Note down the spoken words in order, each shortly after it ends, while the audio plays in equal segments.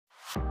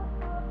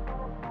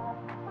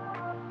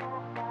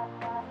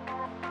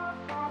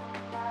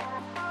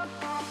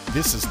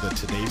This is the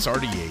Today's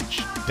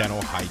RDH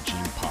Dental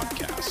Hygiene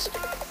Podcast,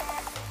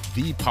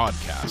 the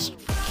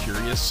podcast for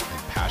curious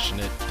and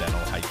passionate dental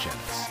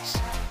hygienists.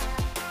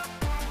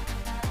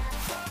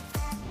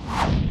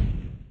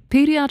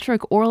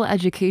 Pediatric Oral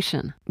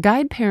Education,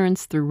 Guide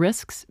Parents Through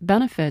Risks,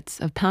 Benefits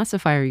of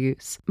Pacifier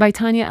Use by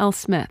Tanya L.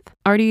 Smith,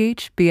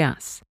 RDH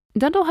BS.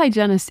 Dental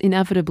hygienists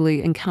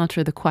inevitably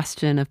encounter the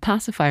question of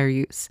pacifier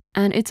use,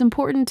 and it's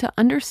important to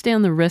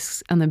understand the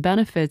risks and the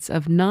benefits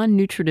of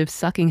non-nutritive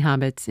sucking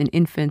habits in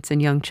infants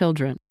and young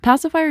children.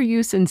 Pacifier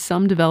use in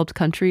some developed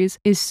countries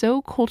is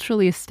so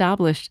culturally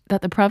established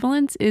that the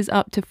prevalence is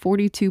up to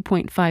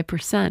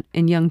 42.5%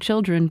 in young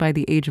children by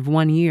the age of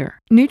 1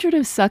 year.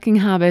 Nutritive sucking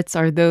habits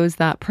are those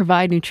that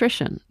provide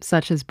nutrition,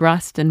 such as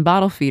breast and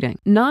bottle feeding.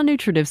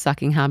 Non-nutritive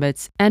sucking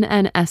habits,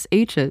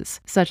 NNSHs,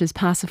 such as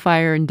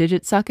pacifier and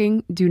digit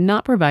sucking, do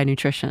not provide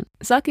nutrition.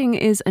 Sucking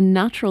is a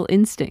natural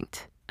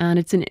instinct, and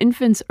it's an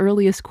infant's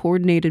earliest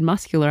coordinated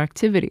muscular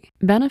activity,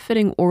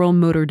 benefiting oral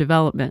motor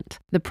development.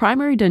 The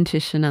primary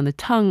dentition and the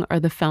tongue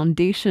are the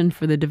foundation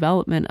for the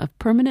development of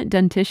permanent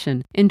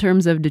dentition in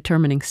terms of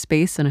determining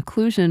space and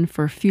occlusion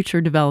for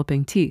future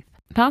developing teeth.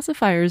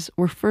 Pacifiers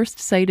were first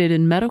cited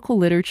in medical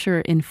literature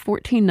in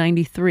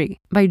 1493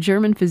 by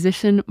German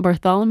physician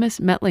Bartholomäus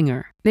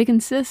Mettlinger. They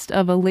consist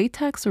of a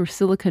latex or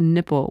silicone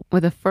nipple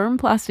with a firm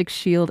plastic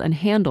shield and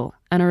handle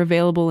and are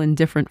available in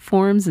different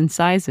forms and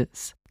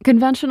sizes.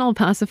 Conventional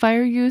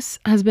pacifier use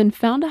has been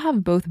found to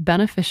have both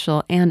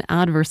beneficial and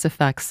adverse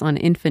effects on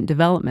infant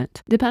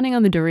development, depending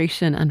on the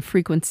duration and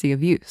frequency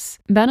of use.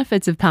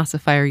 Benefits of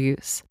pacifier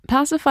use.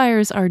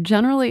 Pacifiers are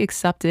generally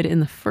accepted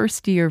in the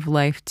first year of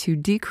life to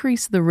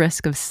decrease the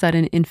risk of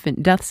sudden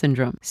infant death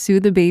syndrome,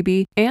 soothe the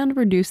baby, and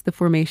reduce the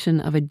formation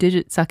of a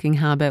digit sucking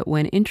habit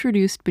when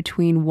introduced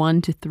between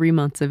 1 to 3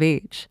 months of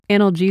age.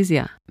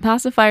 Analgesia.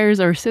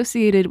 Pacifiers are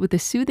associated with a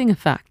soothing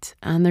effect,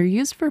 and they're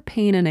used for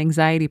pain and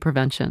anxiety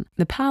prevention.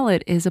 The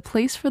palate is a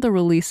place for the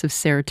release of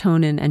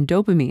serotonin and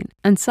dopamine,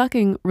 and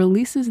sucking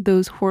releases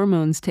those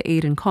hormones to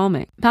aid in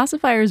calming.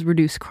 Pacifiers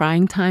reduce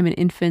crying time in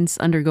infants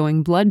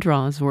undergoing blood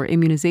draws or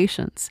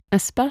immunizations,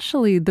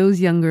 especially those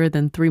younger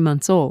than 3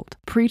 months old.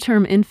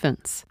 Preterm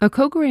infants. A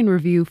Cochrane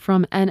review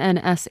from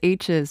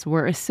NNSHs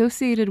were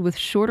associated with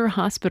shorter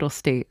hospital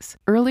stays,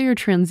 earlier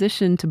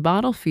transition to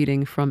bottle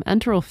feeding from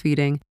enteral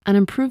feeding, and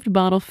improved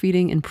bottle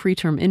feeding in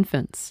preterm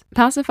infants.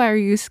 Pacifier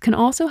use can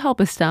also help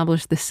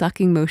establish the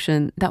sucking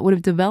motion that would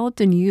have developed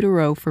in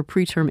utero for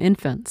preterm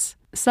infants.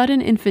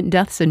 Sudden infant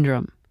death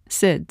syndrome,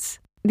 SIDS.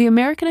 The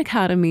American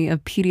Academy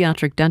of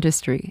Pediatric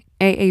Dentistry,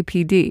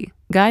 AAPD,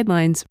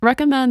 guidelines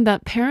recommend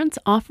that parents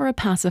offer a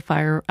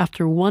pacifier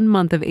after 1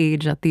 month of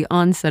age at the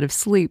onset of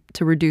sleep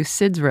to reduce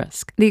SIDS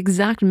risk. The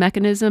exact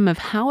mechanism of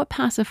how a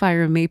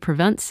pacifier may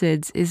prevent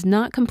SIDS is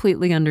not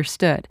completely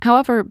understood.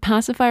 However,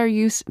 pacifier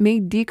use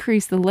may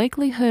decrease the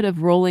likelihood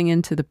of rolling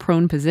into the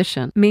prone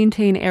position,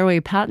 maintain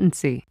airway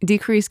patency,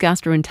 decrease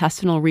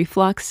gastrointestinal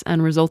reflux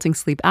and resulting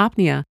sleep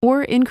apnea,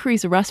 or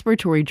increase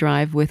respiratory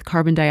drive with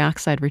carbon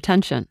dioxide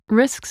retention.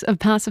 Risks of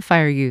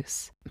pacifier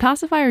use.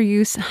 Pacifier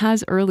use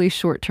has early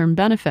short-term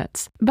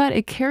benefits, but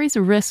it carries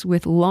a risk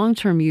with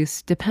long-term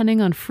use depending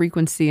on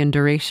frequency and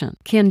duration.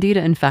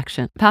 Candida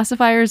infection.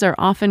 Pacifiers are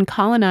often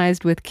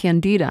colonized with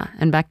candida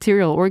and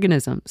bacterial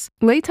organisms.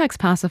 Latex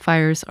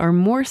pacifiers are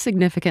more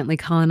significantly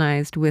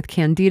colonized with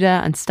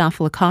candida and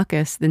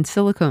staphylococcus than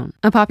silicone.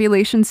 A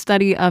population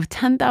study of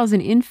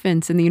 10,000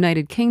 infants in the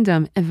United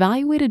Kingdom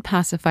evaluated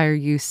pacifier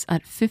use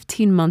at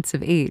 15 months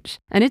of age,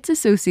 and its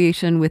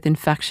association with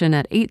infection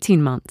at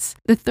 18 months.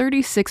 The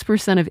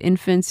 36% of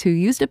infants who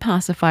used a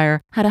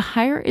pacifier had a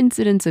higher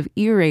incidence of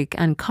earache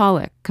and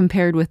colic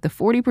compared with the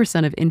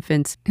 40% of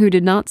infants who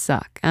did not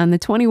suck and the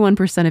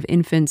 21% of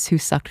infants who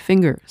sucked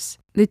fingers.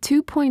 The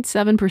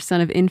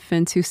 2.7% of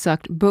infants who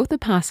sucked both a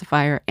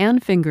pacifier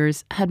and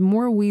fingers had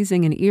more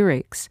wheezing and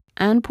earaches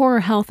and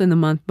poorer health in the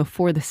month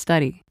before the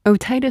study.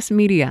 Otitis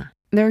media.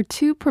 There are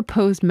 2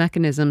 proposed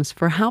mechanisms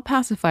for how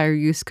pacifier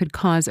use could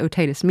cause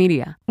otitis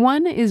media.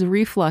 One is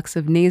reflux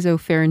of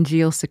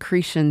nasopharyngeal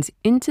secretions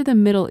into the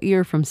middle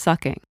ear from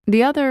sucking.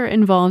 The other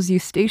involves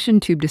eustachian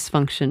tube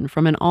dysfunction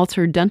from an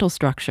altered dental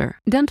structure.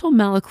 Dental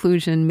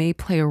malocclusion may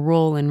play a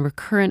role in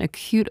recurrent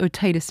acute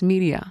otitis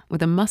media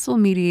with a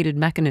muscle-mediated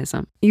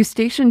mechanism.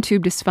 Eustachian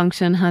tube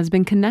dysfunction has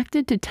been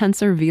connected to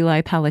tensor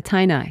villi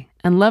palatini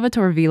and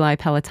levator villi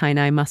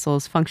palatini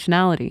muscles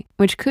functionality,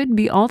 which could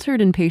be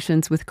altered in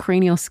patients with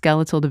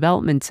cranial-skeletal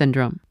development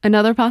syndrome.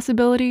 Another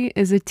possibility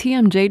is a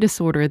TMJ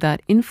disorder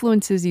that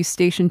influences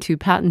eustachian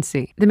tube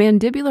patency. The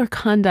mandibular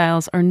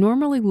condyles are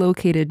normally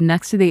located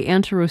next to the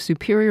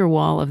anterosuperior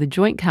wall of the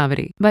joint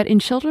cavity, but in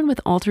children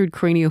with altered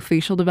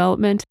craniofacial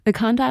development, the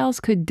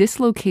condyles could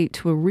dislocate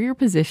to a rear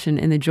position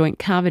in the joint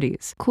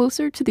cavities,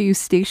 closer to the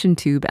eustachian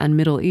tube and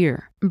middle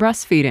ear.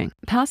 Breastfeeding.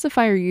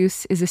 Pacifier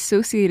use is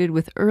associated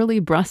with early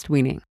breast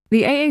weaning.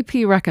 The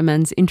AAP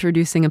recommends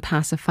introducing a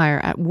pacifier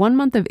at 1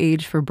 month of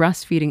age for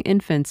breastfeeding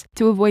infants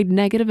to avoid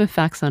negative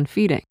effects on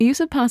feeding. The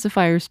use of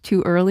pacifiers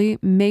too early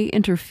may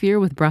interfere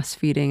with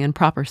breastfeeding and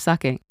proper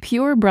sucking.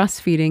 Pure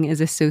breastfeeding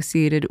is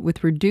associated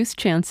with reduced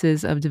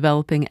chances of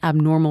developing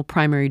abnormal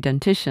primary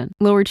dentition,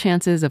 lower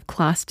chances of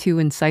class 2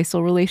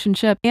 incisal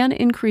relationship, and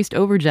increased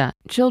overjet.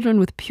 Children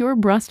with pure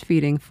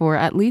breastfeeding for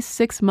at least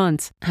 6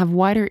 months have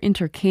wider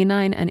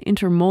intercanine and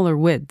intermolar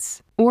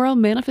widths. Oral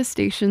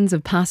manifestations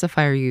of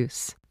pacifier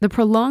use. The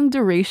prolonged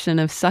duration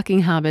of sucking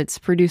habits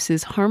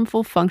produces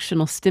harmful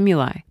functional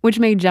stimuli, which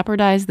may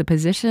jeopardize the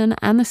position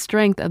and the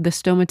strength of the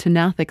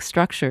stomatognathous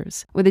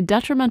structures, with a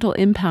detrimental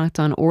impact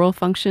on oral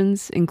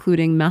functions,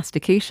 including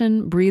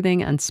mastication,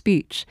 breathing, and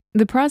speech.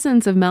 The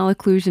presence of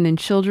malocclusion in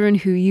children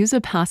who use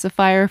a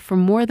pacifier for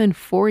more than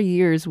 4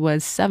 years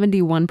was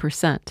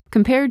 71%,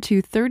 compared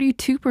to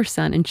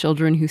 32% in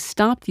children who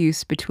stopped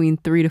use between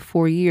 3 to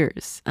 4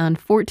 years, and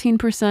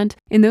 14%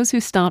 in those who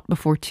stopped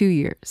before 2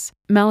 years.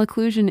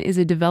 Malocclusion is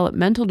a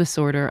developmental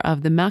disorder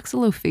of the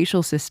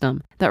maxillofacial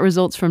system that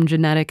results from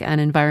genetic and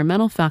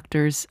environmental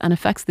factors and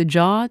affects the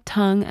jaw,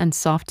 tongue, and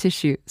soft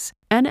tissues.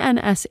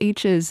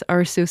 NNSHs are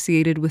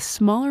associated with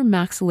smaller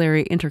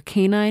maxillary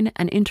intercanine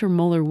and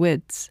intermolar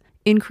widths,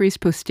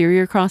 increased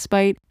posterior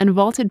crossbite, and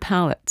vaulted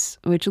palates,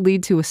 which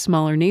lead to a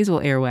smaller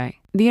nasal airway.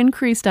 The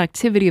increased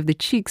activity of the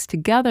cheeks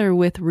together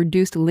with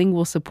reduced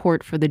lingual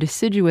support for the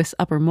deciduous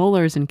upper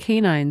molars and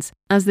canines,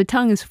 as the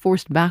tongue is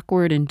forced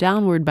backward and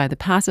downward by the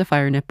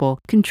pacifier nipple,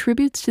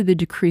 contributes to the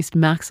decreased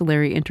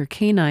maxillary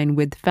intercanine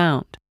width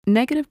found.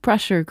 Negative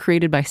pressure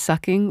created by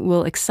sucking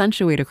will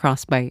accentuate a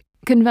crossbite.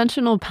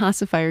 Conventional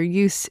pacifier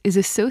use is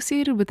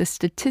associated with a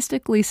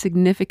statistically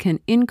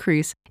significant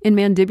increase in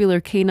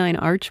mandibular canine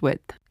arch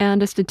width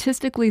and a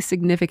statistically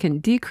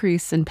significant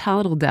decrease in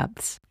palatal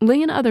depths.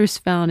 Lay and others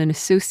found an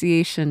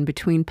association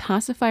between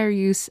pacifier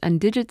use and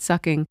digit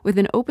sucking with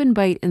an open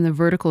bite in the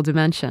vertical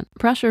dimension.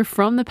 Pressure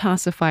from the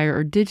pacifier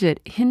or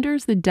digit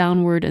hinders the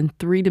downward and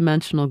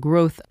three-dimensional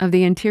growth of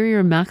the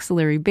anterior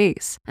maxillary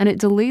base, and it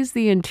delays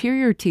the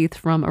anterior teeth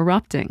from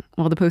erupting,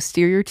 while the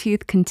posterior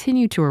teeth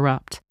continue to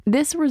erupt.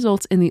 This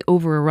results in the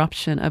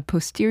over-eruption of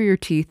posterior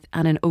teeth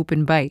and an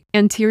open bite.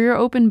 Anterior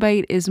open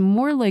bite is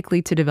more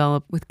likely to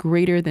develop with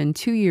greater than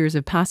 2 years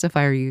of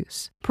pacifier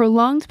use.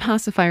 Prolonged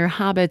pacifier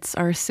habits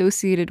are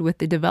associated with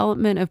the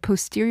development of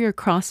posterior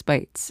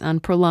crossbites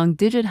and prolonged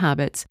digit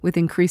habits with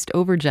increased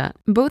overjet.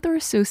 Both are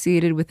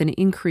associated with an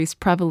increased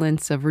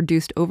prevalence of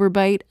reduced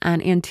overbite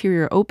and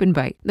anterior open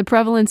bite. The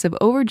prevalence of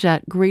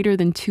overjet greater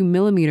than 2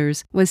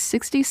 millimeters was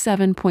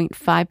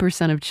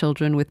 67.5% of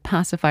children with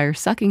pacifier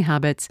sucking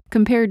habits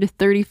compared to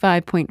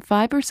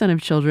 35.5%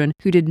 of children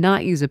who did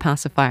not use a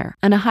pacifier,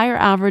 and a higher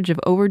average of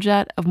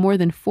overjet of more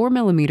than 4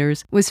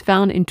 millimeters was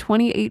found in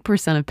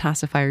 28% of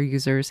pacifier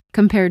users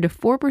compared to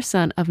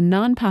 4% of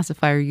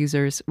non-pacifier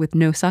users with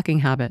no sucking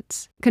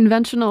habits.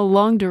 Conventional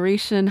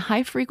long-duration,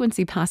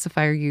 high-frequency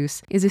pacifier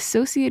use is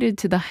associated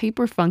to the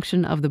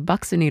hyperfunction of the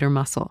buccinator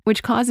muscle,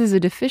 which causes a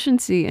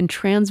deficiency in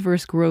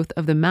transverse growth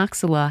of the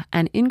maxilla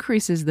and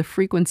increases the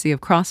frequency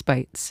of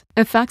crossbites.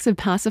 Effects of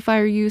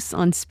pacifier use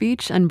on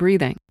speech and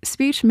breathing.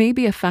 Speech may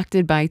be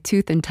affected by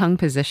tooth and tongue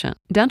position.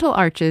 Dental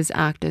arches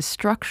act as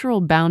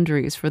structural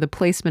boundaries for the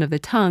placement of the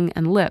tongue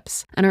and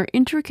lips and are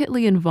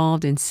intricately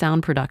involved in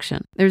sound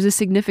production. There's a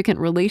significant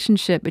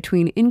relationship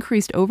between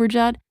increased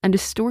overjet and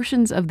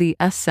distortions of the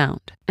S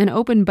sound. An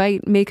open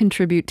bite may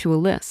contribute to a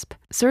lisp.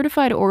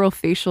 Certified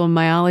orofacial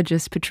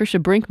myologist Patricia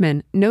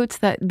Brinkman notes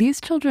that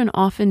these children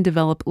often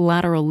develop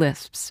lateral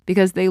lisps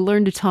because they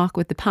learn to talk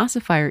with the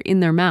pacifier in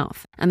their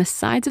mouth, and the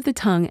sides of the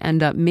tongue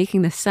end up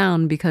making the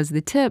sound because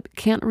the tip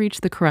can't reach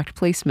the correct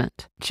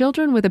placement.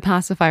 Children with a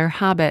pacifier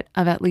habit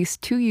of at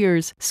least 2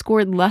 years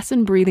scored less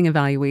in breathing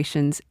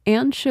evaluations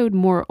and showed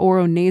more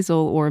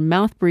oronasal or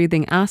mouth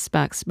breathing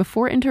aspects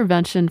before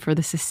intervention for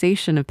the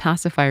cessation of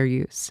pacifier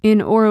use. In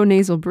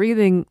oronasal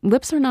breathing,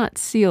 lips are not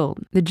sealed.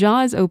 The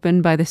jaw is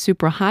opened by the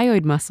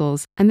suprahyoid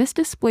muscles, and this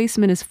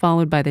displacement is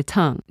followed by the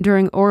tongue.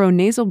 During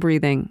oronasal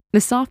breathing, the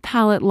soft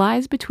palate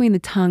lies between the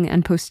tongue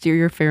and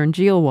posterior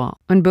pharyngeal wall.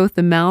 When both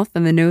the mouth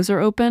and the nose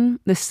are open,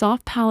 the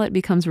soft palate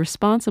becomes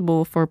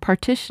responsible for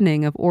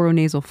partitioning of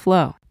oronasal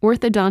flow.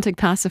 Orthodontic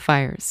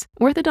pacifiers.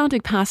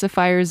 Orthodontic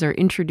pacifiers are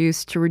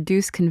introduced to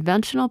reduce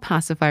conventional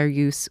pacifier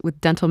use with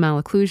dental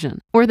malocclusion.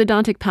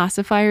 Orthodontic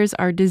pacifiers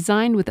are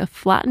designed with a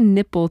flattened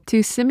nipple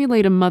to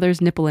simulate a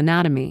mother's nipple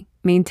anatomy,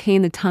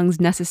 maintain the tongue's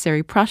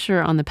necessary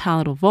pressure on the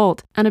palatal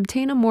vault, and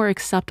obtain a more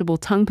acceptable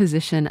tongue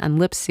position and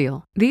lip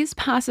seal. These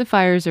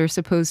pacifiers are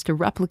supposed to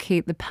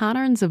replicate the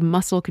patterns of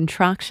muscle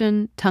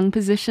contraction, tongue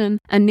position,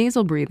 and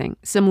nasal breathing,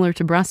 similar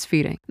to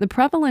breastfeeding. The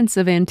prevalence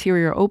of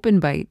anterior open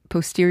bite,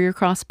 posterior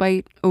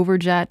crossbite,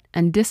 overjet,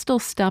 and distal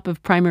step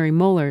of primary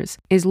molars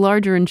is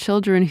larger in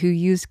children who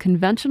use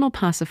conventional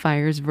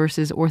pacifiers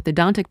versus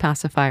orthodontic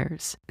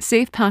pacifiers.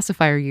 Safe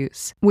pacifier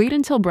use. Wait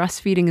until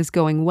breastfeeding is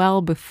going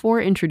well before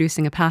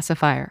introducing a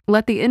pacifier.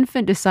 Let the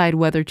infant decide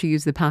whether to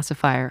use the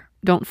pacifier.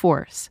 Don't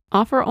force.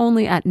 Offer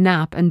only at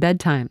nap and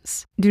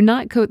bedtimes. Do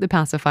not coat the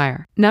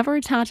pacifier. Never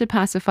attach a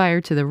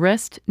pacifier to the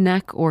wrist,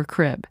 neck, or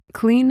crib.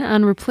 Clean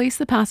and replace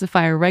the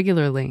pacifier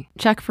regularly.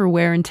 Check for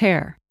wear and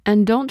tear.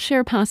 And don't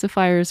share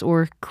pacifiers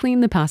or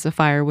clean the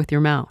pacifier with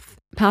your mouth.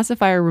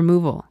 Pacifier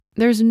removal.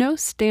 There's no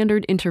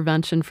standard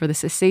intervention for the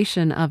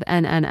cessation of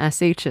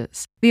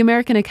NNSHs. The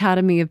American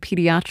Academy of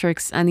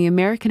Pediatrics and the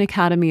American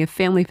Academy of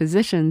Family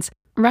Physicians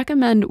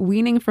recommend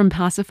weaning from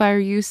pacifier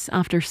use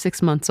after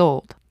 6 months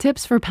old.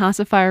 Tips for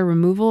pacifier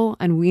removal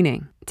and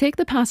weaning. Take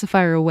the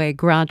pacifier away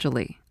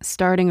gradually,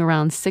 starting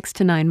around 6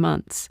 to 9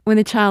 months. When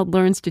the child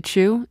learns to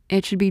chew,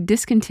 it should be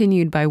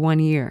discontinued by 1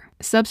 year.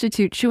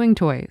 Substitute chewing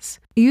toys.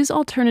 Use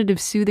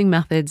alternative soothing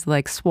methods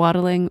like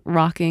swaddling,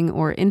 rocking,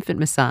 or infant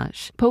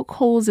massage. Poke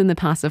holes in the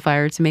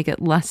pacifier to make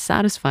it less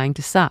satisfying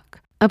to suck.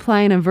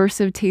 Apply an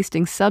aversive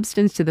tasting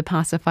substance to the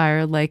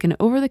pacifier like an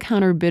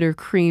over-the-counter bitter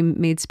cream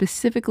made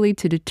specifically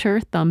to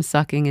deter thumb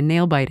sucking and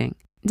nail biting.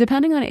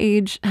 Depending on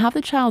age, have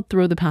the child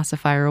throw the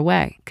pacifier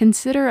away.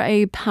 Consider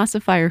a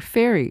pacifier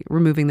fairy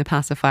removing the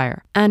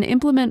pacifier, and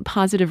implement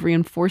positive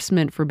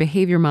reinforcement for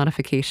behavior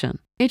modification.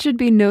 It should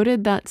be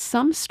noted that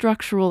some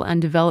structural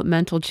and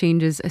developmental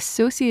changes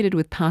associated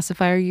with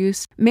pacifier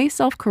use may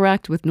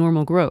self-correct with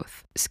normal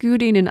growth.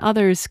 Skudin and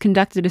others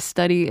conducted a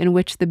study in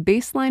which the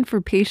baseline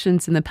for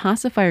patients in the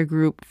pacifier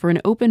group for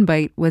an open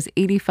bite was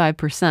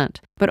 85%,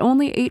 but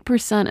only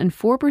 8% and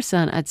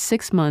 4% at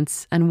 6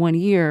 months and 1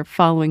 year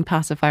following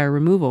pacifier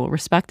removal,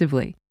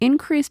 respectively.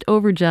 Increased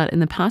overjet in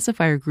the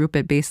pacifier group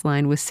at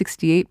baseline was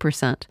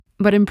 68%.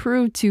 But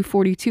improved to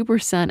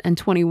 42% and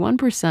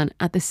 21%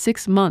 at the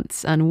 6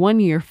 months and 1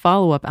 year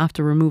follow-up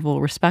after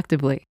removal,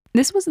 respectively.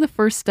 This was the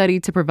first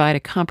study to provide a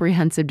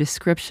comprehensive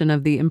description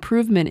of the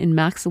improvement in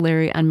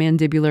maxillary and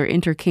mandibular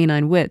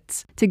intercanine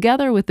widths,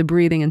 together with the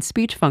breathing and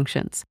speech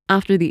functions,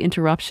 after the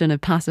interruption of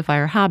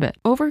pacifier habit,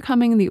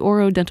 overcoming the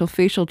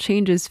orodental-facial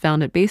changes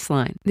found at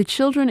baseline. The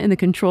children in the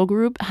control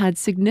group had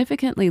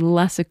significantly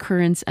less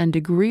occurrence and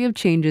degree of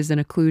changes in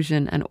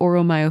occlusion and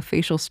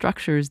oromyofacial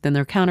structures than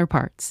their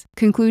counterparts.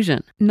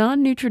 Conclusion: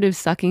 non-nutritive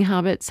sucking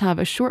habits have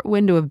a short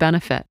window of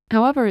benefit.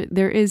 However,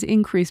 there is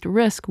increased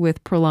risk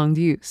with prolonged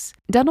use.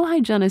 Dental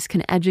hygienists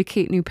can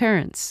educate new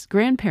parents,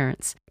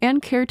 grandparents, and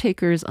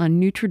caretakers on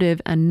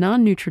nutritive and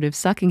non-nutritive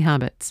sucking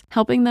habits,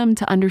 helping them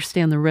to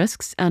understand the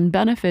risks and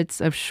benefits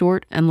of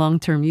short and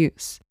long-term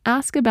use.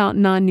 Ask about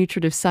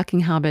non-nutritive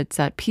sucking habits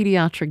at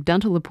pediatric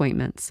dental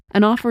appointments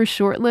and offer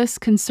short lists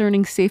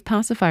concerning safe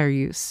pacifier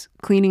use,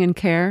 cleaning and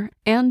care,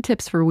 and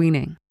tips for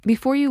weaning.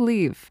 Before you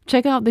leave,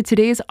 check out the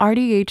Today's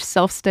RDH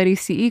Self-Study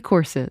CE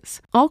courses.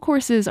 All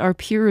courses are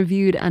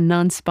peer-reviewed and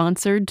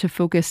non-sponsored to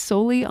focus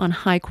solely on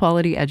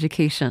high-quality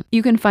education.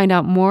 You can find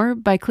out more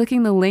by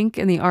clicking the link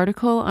in the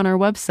article on our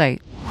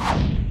website.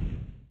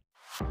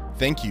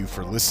 Thank you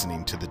for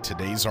listening to the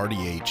Today's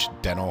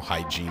RDH Dental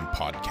Hygiene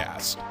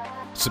Podcast.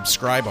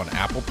 Subscribe on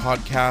Apple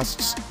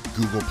Podcasts,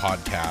 Google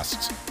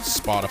Podcasts,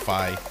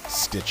 Spotify,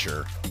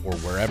 Stitcher, or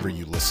wherever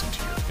you listen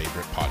to your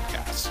favorite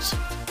podcasts.